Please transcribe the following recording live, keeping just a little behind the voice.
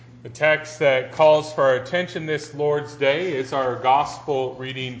The text that calls for our attention this Lord's Day is our gospel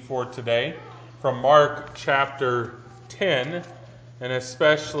reading for today from Mark chapter 10, and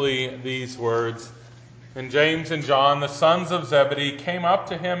especially these words. And James and John, the sons of Zebedee, came up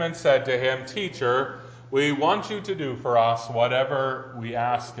to him and said to him, "Teacher, we want you to do for us whatever we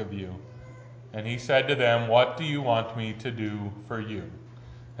ask of you." And he said to them, "What do you want me to do for you?"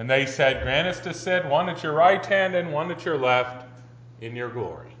 And they said, "Grant us to sit one at your right hand and one at your left in your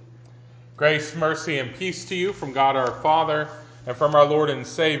glory." Grace, mercy, and peace to you from God our Father and from our Lord and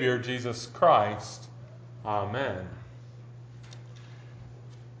Savior, Jesus Christ. Amen.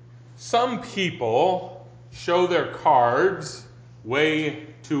 Some people show their cards way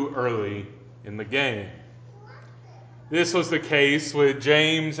too early in the game. This was the case with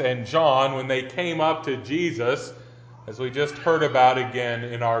James and John when they came up to Jesus, as we just heard about again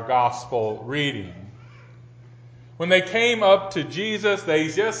in our gospel reading. When they came up to Jesus, they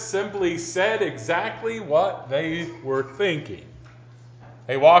just simply said exactly what they were thinking.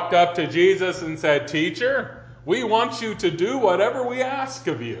 They walked up to Jesus and said, "Teacher, we want you to do whatever we ask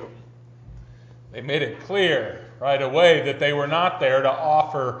of you." They made it clear right away that they were not there to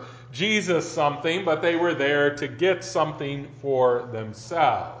offer Jesus something, but they were there to get something for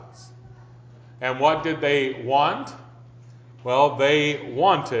themselves. And what did they want? Well, they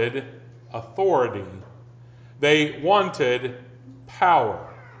wanted authority. They wanted power.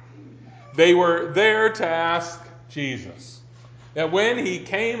 They were there to ask Jesus that when he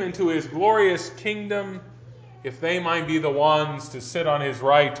came into his glorious kingdom, if they might be the ones to sit on his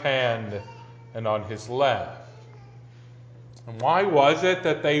right hand and on his left. And why was it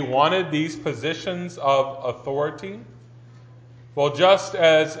that they wanted these positions of authority? Well, just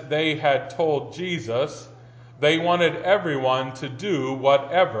as they had told Jesus, they wanted everyone to do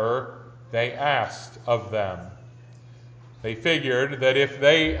whatever they asked of them. They figured that if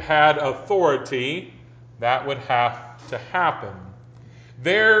they had authority, that would have to happen.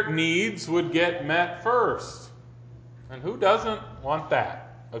 Their needs would get met first. And who doesn't want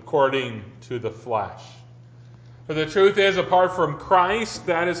that, according to the flesh? For the truth is, apart from Christ,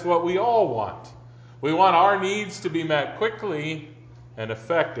 that is what we all want. We want our needs to be met quickly and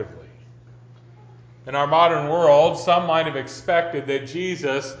effectively. In our modern world, some might have expected that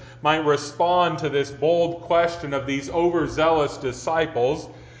Jesus might respond to this bold question of these overzealous disciples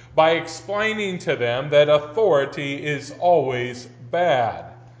by explaining to them that authority is always bad,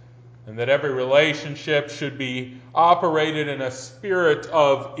 and that every relationship should be operated in a spirit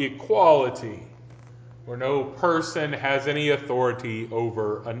of equality, where no person has any authority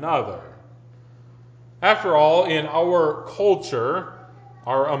over another. After all, in our culture,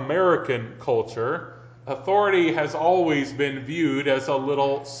 our American culture, authority has always been viewed as a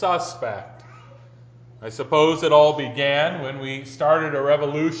little suspect. I suppose it all began when we started a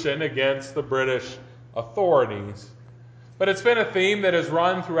revolution against the British authorities. But it's been a theme that has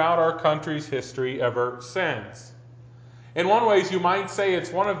run throughout our country's history ever since. In one way, you might say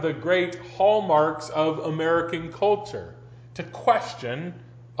it's one of the great hallmarks of American culture, to question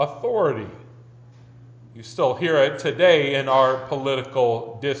authority. You still hear it today in our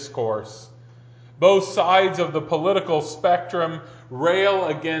political discourse. Both sides of the political spectrum rail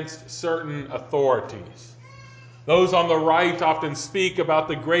against certain authorities. Those on the right often speak about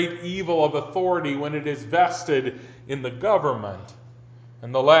the great evil of authority when it is vested in the government.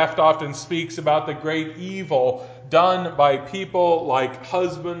 And the left often speaks about the great evil done by people like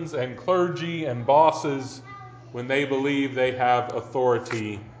husbands and clergy and bosses when they believe they have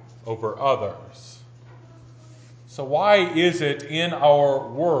authority over others. So why is it in our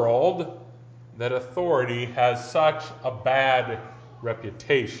world that authority has such a bad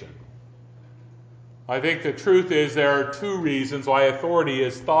reputation? I think the truth is there are two reasons why authority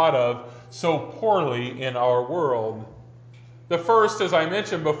is thought of so poorly in our world. The first, as I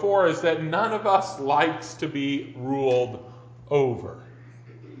mentioned before, is that none of us likes to be ruled over.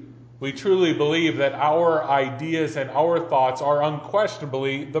 We truly believe that our ideas and our thoughts are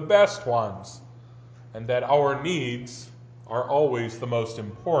unquestionably the best ones, and that our needs are always the most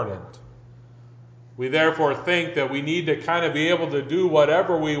important. We therefore think that we need to kind of be able to do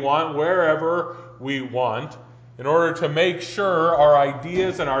whatever we want, wherever we want, in order to make sure our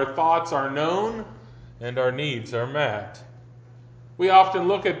ideas and our thoughts are known and our needs are met. We often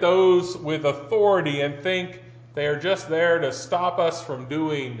look at those with authority and think they are just there to stop us from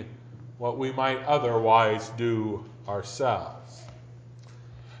doing what we might otherwise do ourselves.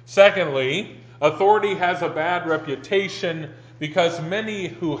 Secondly, authority has a bad reputation because many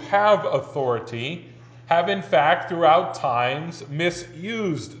who have authority have in fact throughout times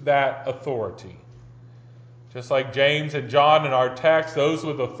misused that authority. Just like James and John in our text, those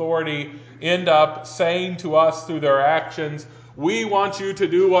with authority end up saying to us through their actions, "We want you to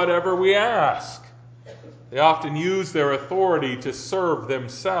do whatever we ask." They often use their authority to serve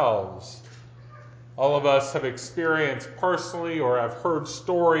themselves. All of us have experienced personally or have heard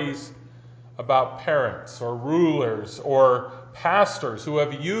stories about parents or rulers or pastors who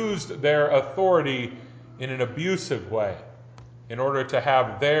have used their authority in an abusive way in order to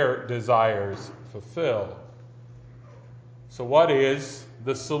have their desires fulfilled. So what is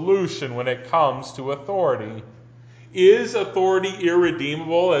the solution when it comes to authority? Is authority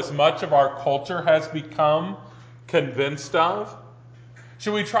irredeemable, as much of our culture has become convinced of?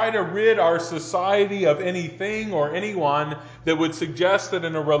 Should we try to rid our society of anything or anyone that would suggest that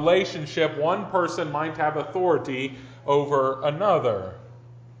in a relationship one person might have authority over another?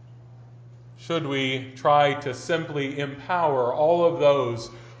 Should we try to simply empower all of those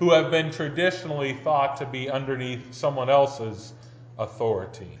who have been traditionally thought to be underneath someone else's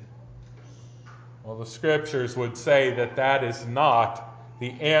authority? Well, the scriptures would say that that is not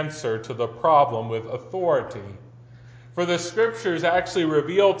the answer to the problem with authority. For the scriptures actually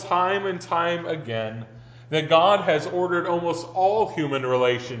reveal time and time again that God has ordered almost all human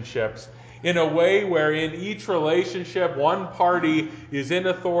relationships in a way where in each relationship one party is in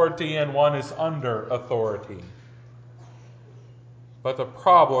authority and one is under authority. But the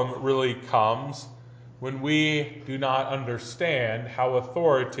problem really comes when we do not understand how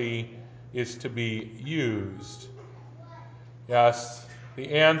authority is to be used. Yes,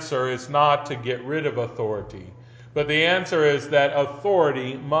 the answer is not to get rid of authority, but the answer is that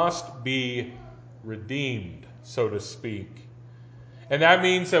authority must be redeemed, so to speak. And that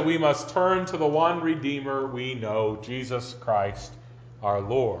means that we must turn to the one Redeemer we know, Jesus Christ, our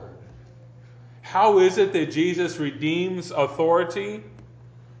Lord. How is it that Jesus redeems authority?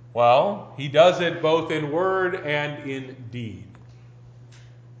 Well, he does it both in word and in deed.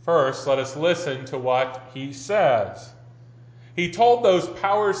 First, let us listen to what he says. He told those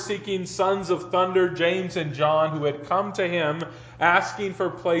power-seeking sons of thunder, James and John, who had come to him asking for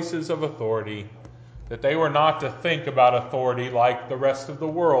places of authority, that they were not to think about authority like the rest of the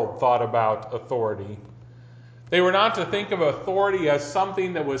world thought about authority. They were not to think of authority as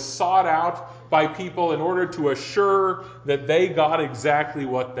something that was sought out by people in order to assure that they got exactly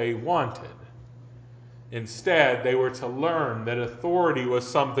what they wanted. Instead, they were to learn that authority was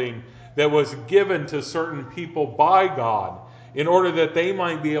something that was given to certain people by God in order that they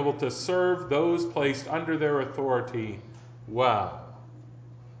might be able to serve those placed under their authority well.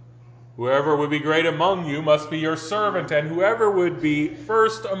 Whoever would be great among you must be your servant, and whoever would be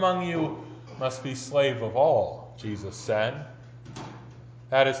first among you must be slave of all, Jesus said.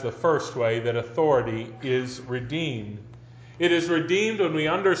 That is the first way that authority is redeemed. It is redeemed when we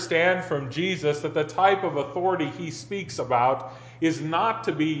understand from Jesus that the type of authority he speaks about is not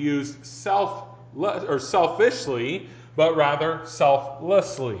to be used selfishly, but rather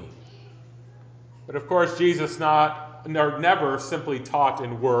selflessly. But of course, Jesus never simply taught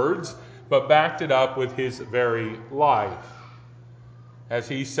in words, but backed it up with his very life. As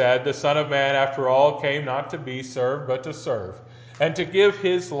he said, the Son of Man, after all, came not to be served, but to serve, and to give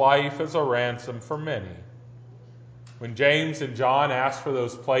his life as a ransom for many. When James and John asked for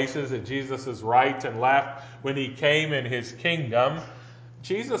those places at Jesus' right and left when he came in his kingdom,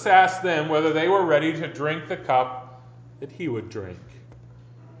 Jesus asked them whether they were ready to drink the cup that he would drink.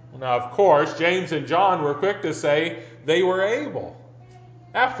 Now, of course, James and John were quick to say they were able.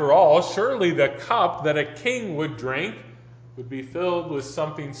 After all, surely the cup that a king would drink would be filled with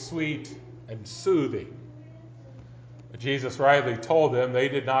something sweet and soothing. But Jesus rightly told them they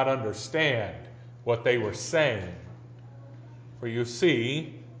did not understand what they were saying. For you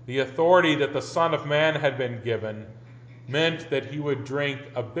see, the authority that the Son of Man had been given meant that he would drink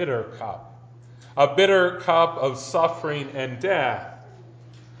a bitter cup of suffering and death.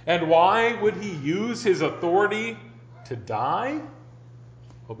 And why would he use his authority to die?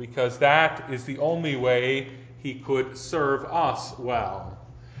 Well, because that is the only way he could serve us well.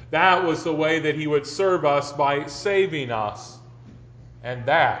 That was the way that he would serve us, by saving us. And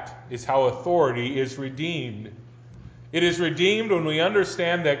that is how authority is redeemed. It is redeemed when we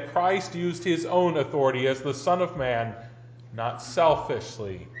understand that Christ used his own authority as the Son of Man, not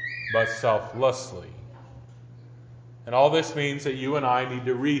selfishly, but selflessly. And all this means that you and I need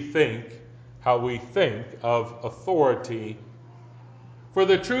to rethink how we think of authority. For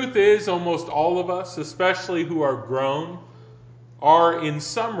the truth is, almost all of us, especially who are grown, are in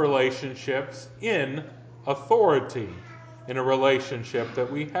some relationships in authority in a relationship that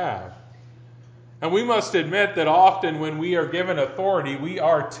we have. And we must admit that often when we are given authority, we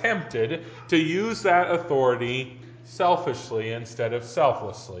are tempted to use that authority selfishly instead of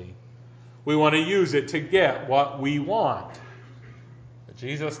selflessly. We want to use it to get what we want. But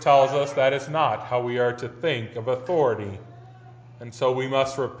Jesus tells us that is not how we are to think of authority. And so we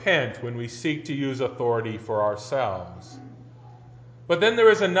must repent when we seek to use authority for ourselves. But then there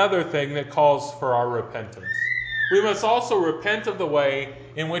is another thing that calls for our repentance. We must also repent of the way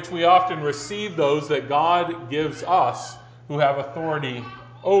in which we often receive those that God gives us who have authority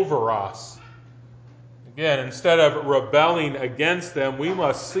over us. Again, instead of rebelling against them, we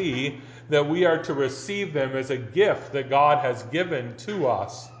must see that we are to receive them as a gift that God has given to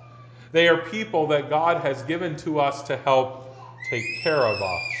us. They are people that God has given to us to help take care of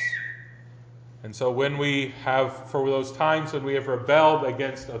us. And so when we have, for those times when we have rebelled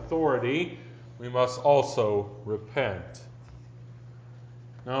against authority, we must also repent.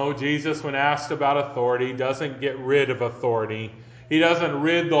 No, Jesus, when asked about authority, doesn't get rid of authority. He doesn't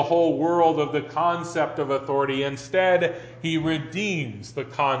rid the whole world of the concept of authority. Instead, he redeems the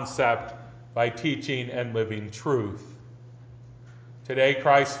concept by teaching and living truth. Today,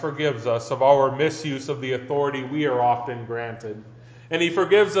 Christ forgives us of our misuse of the authority we are often granted. And he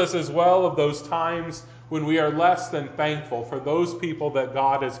forgives us as well of those times when we are less than thankful for those people that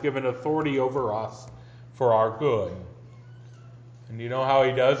God has given authority over us for our good. And you know how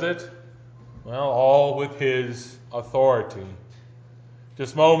he does it? Well, all with his authority.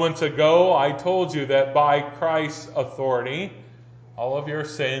 Just moments ago, I told you that by Christ's authority, all of your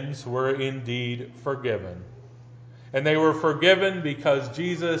sins were indeed forgiven. And they were forgiven because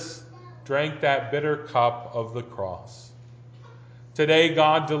Jesus drank that bitter cup of the cross. Today,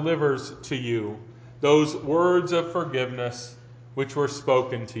 God delivers to you those words of forgiveness which were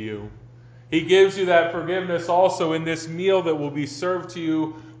spoken to you. He gives you that forgiveness also in this meal that will be served to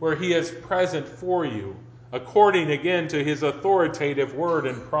you, where he is present for you, according again to his authoritative word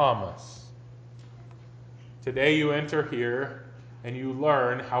and promise. Today you enter here and you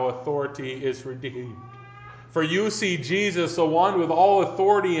learn how authority is redeemed. For you see Jesus, the one with all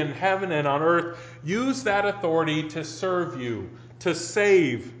authority in heaven and on earth, use that authority to serve you, to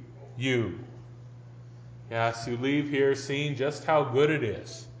save you. Yes, you leave here seeing just how good it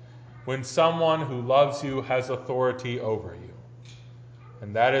is when someone who loves you has authority over you.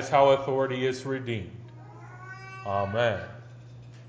 And that is how authority is redeemed. Amen.